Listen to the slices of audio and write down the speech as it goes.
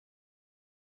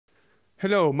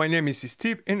Hello, my name is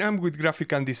Steve and I'm with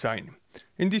Graphic&Design.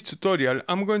 In this tutorial,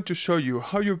 I'm going to show you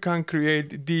how you can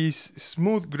create this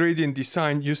smooth gradient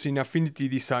design using Affinity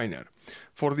Designer.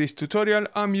 For this tutorial,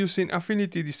 I'm using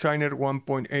Affinity Designer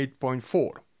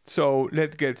 1.8.4. So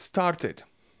let's get started.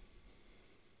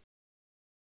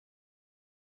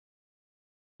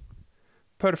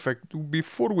 Perfect.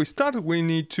 Before we start, we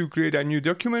need to create a new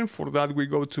document. For that, we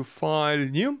go to File,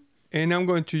 New. And I'm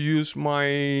going to use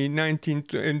my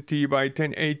 1920 by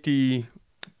 1080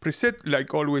 preset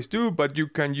like always do, but you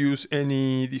can use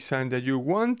any design that you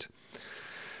want.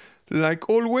 Like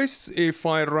always, if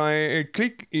I right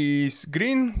click is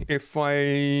green, if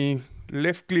I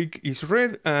left click is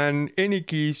red, and any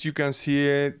keys you can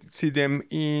see them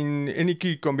in any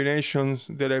key combinations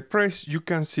that I press, you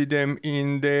can see them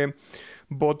in the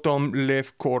bottom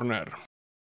left corner.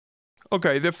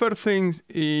 Okay, the first thing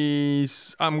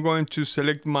is I'm going to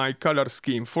select my color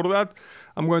scheme. For that,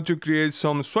 I'm going to create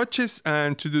some swatches,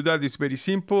 and to do that, it's very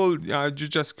simple. You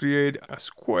just create a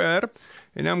square,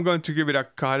 and I'm going to give it a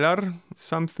color,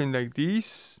 something like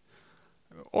this.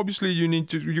 Obviously,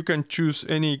 you can choose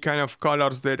any kind of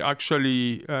colors that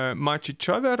actually match each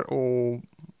other, or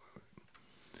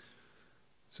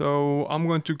so I'm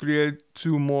going to create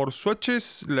two more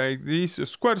swatches like this, a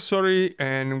square, sorry,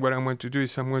 and what I'm going to do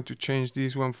is I'm going to change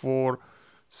this one for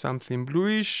something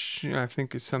bluish. I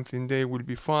think it's something they will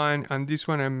be fine, and this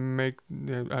one I make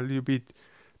a little bit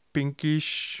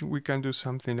pinkish. We can do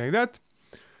something like that.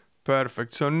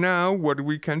 Perfect. So now what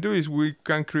we can do is we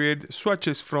can create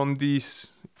swatches from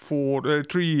these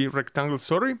three rectangles,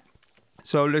 sorry.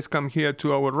 So let's come here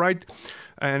to our right,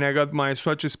 and I got my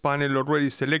swatches panel already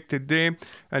selected there.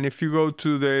 And if you go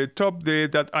to the top there,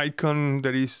 that icon,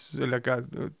 there is like a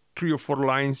 3 or 4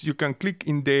 lines, you can click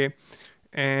in there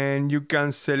and you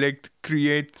can select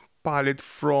create palette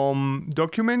from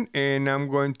document, and I'm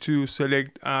going to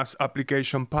select as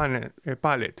application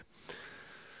palette.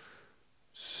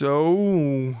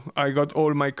 So I got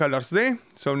all my colors there.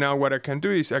 So now what I can do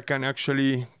is I can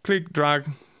actually click, drag,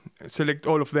 select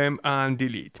all of them and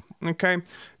delete. Okay,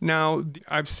 now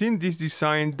I've seen this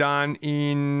design done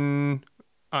in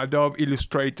Adobe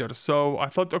Illustrator, so I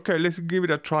thought, okay, let's give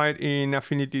it a try in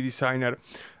Affinity Designer,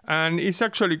 and it's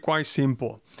actually quite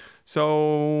simple.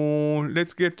 So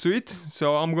let's get to it.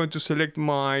 So I'm going to select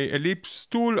my ellipse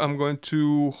tool. I'm going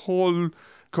to hold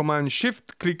Command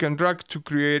Shift, click and drag to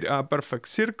create a perfect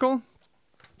circle.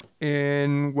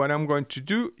 And what I'm going to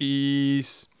do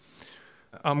is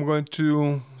I'm going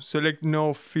to select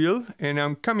no fill, and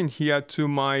I'm coming here to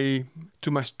my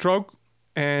stroke,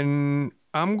 and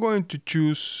I'm going to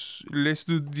choose, let's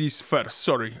do this first,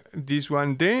 sorry, this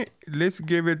one there. Let's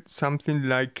give it something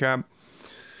like I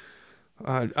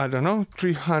don't know,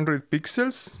 300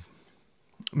 pixels.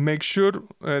 Make sure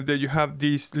that you have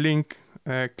this link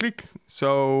click,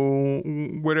 so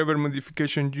whatever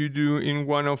modification you do in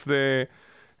one of the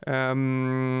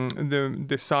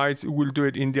sides, will do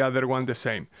it in the other one the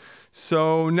same.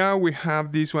 So now we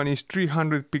have this one is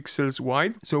 300 pixels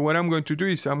wide. So what I'm going to do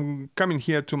is I'm coming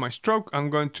here to my stroke,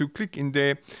 I'm going to click in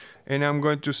there, and I'm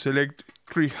going to select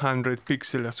 300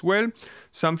 pixels as well.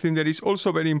 Something that is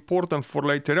also very important for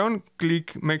later on,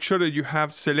 make sure that you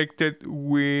have selected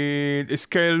with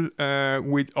scale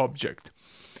with object.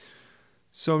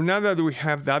 So now that we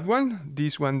have that one,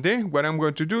 this one there, what I'm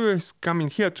going to do is come in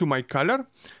here to my color,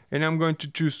 and I'm going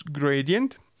to choose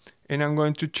gradient, and I'm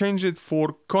going to change it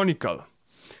for conical.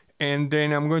 And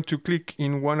then I'm going to click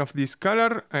in one of these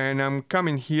color, and I'm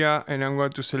coming here and I'm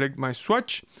going to select my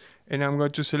swatch, and I'm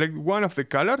going to select one of the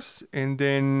colors, and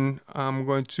then I'm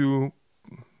going to,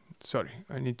 sorry,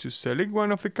 I need to select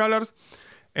one of the colors,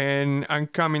 and I'm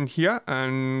coming here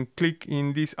and click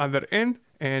in this other end,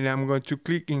 and I'm going to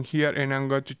click in here and I'm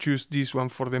going to choose this one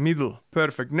for the middle.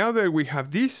 Perfect. Now that we have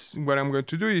this, what I'm going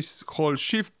to do is hold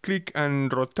Shift, click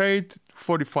and rotate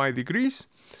 45 degrees,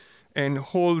 and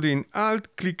holding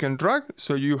Alt, click and drag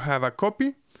so you have a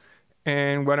copy.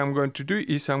 And what I'm going to do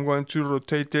is I'm going to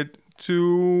rotate it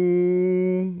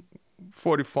to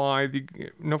 45,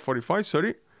 not 45,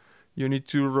 sorry. You need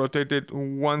to rotate it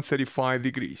 135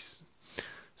 degrees.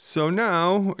 So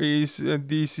now this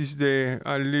is the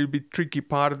a little bit tricky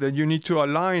part, that you need to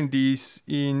align these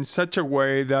in such a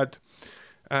way that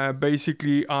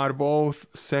basically are both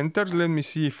centered. Let me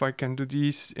see if I can do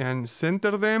this and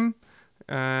center them,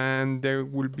 and they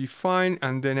will be fine.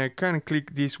 And then I can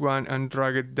click this one and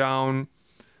drag it down.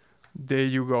 There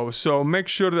you go. So make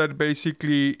sure that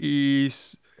basically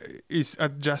is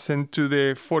adjacent to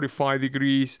the 45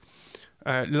 degrees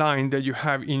line that you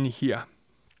have in here.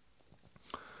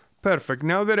 Perfect.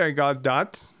 Now that I got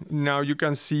that, now you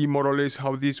can see more or less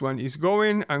how this one is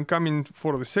going. I'm coming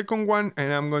for the second one,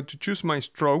 and I'm going to choose my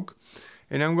stroke,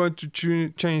 and I'm going to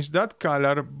change that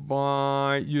color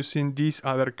by using this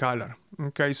other color.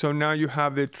 Okay, so now you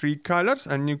have the three colors,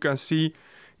 and you can see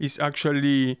it's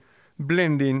actually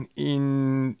blending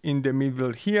in the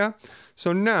middle here.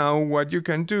 So now what you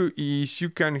can do is you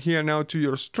can here now to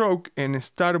your stroke and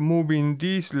start moving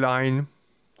this line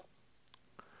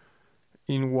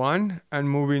in one and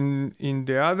moving in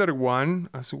the other one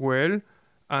as well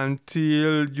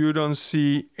until you don't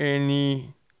see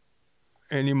any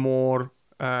more.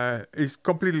 It's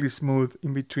completely smooth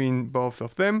in between both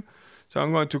of them. So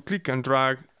I'm going to click and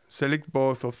drag, select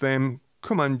both of them,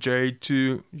 Command J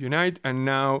to unite, and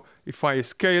now if I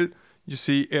scale, you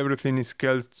see everything is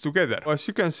scaled together. As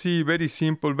you can see, very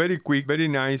simple, very quick, very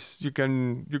nice. You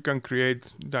can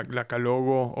create like a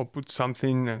logo or put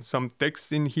something, some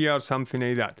text in here, something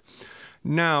like that.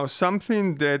 Now,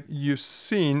 something that you've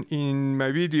seen in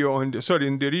my video, in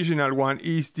the original one,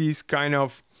 is this kind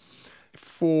of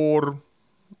 4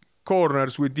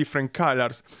 corners with different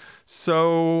colors.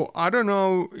 So I don't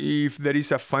know if there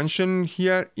is a function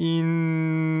here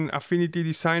in Affinity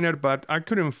Designer, but I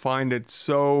couldn't find it.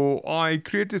 So I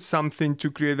created something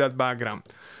to create that background.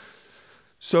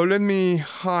 So let me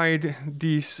hide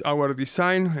this, our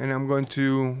design, and I'm going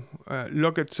to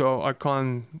lock it so I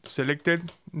can't select it.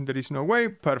 There is no way.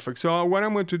 Perfect. So what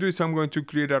I'm going to do is I'm going to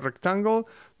create a rectangle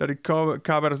that it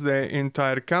covers the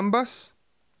entire canvas.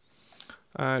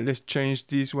 Let's change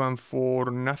this one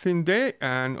for nothing day,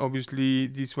 and obviously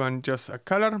this one just a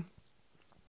color.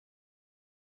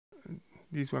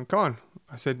 This one, come on,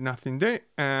 I said nothing day.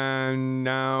 And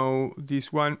now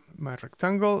this one, my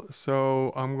rectangle.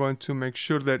 So I'm going to make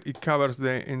sure that it covers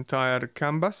the entire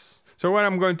canvas. So what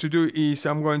I'm going to do is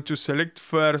I'm going to select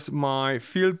first my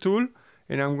fill tool,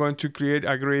 and I'm going to create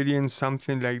a gradient,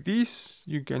 something like this.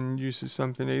 You can use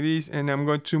something like this, and I'm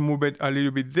going to move it a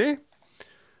little bit there.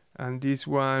 And this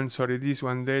one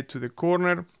there to the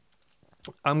corner.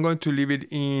 I'm going to leave it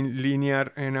in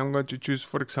linear, and I'm going to choose,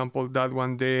 for example, that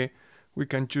one there. We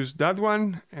can choose that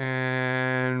one,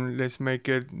 and let's make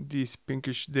it this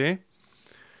pinkish there.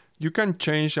 You can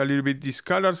change a little bit these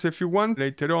colors if you want.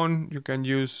 Later on, you can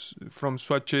use from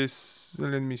swatches,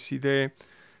 let me see there,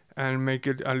 and make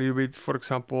it a little bit, for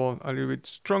example, a little bit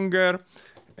stronger.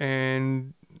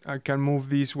 And I can move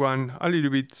this one a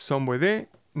little bit somewhere there.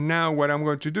 Now what I'm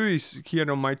going to do is here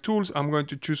on my tools, I'm going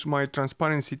to choose my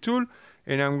transparency tool,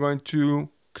 and I'm going to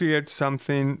create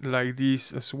something like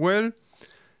this as well.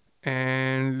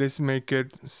 And let's make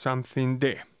it something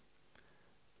there.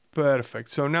 Perfect.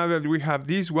 So now that we have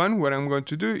this one, what I'm going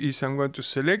to do is I'm going to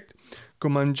select,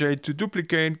 Command J to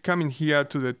duplicate, come in here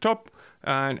to the top,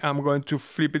 and I'm going to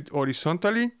flip it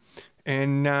horizontally.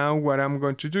 And now what I'm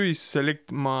going to do is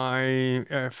select my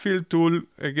fill tool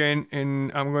again,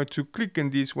 and I'm going to click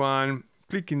in this one,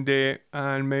 click in there,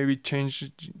 and maybe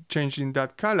changing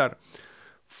that color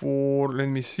for, let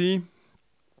me see,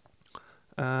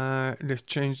 let's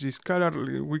change this color.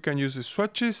 We can use the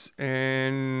swatches,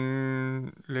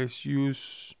 and let's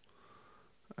use,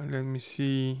 let me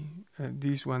see,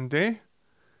 this one there,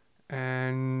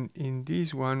 and in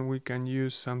this one we can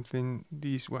use something,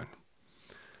 this one.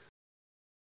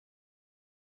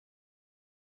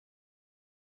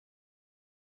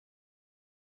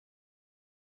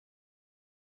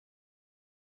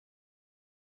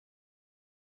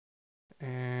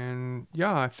 And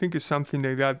yeah, I think it's something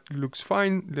like that looks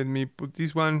fine. Let me put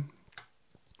this one,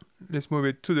 let's move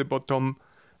it to the bottom,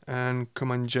 and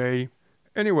Command J.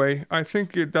 Anyway, I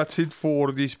think that's it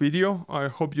for this video. I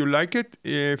hope you like it.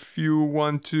 If you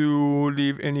want to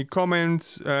leave any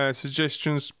comments,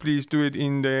 suggestions, please do it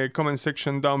in the comment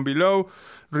section down below.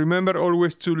 Remember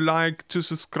always to like, to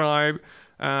subscribe,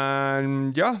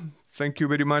 and yeah, thank you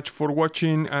very much for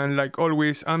watching, and like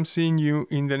always, I'm seeing you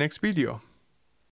in the next video.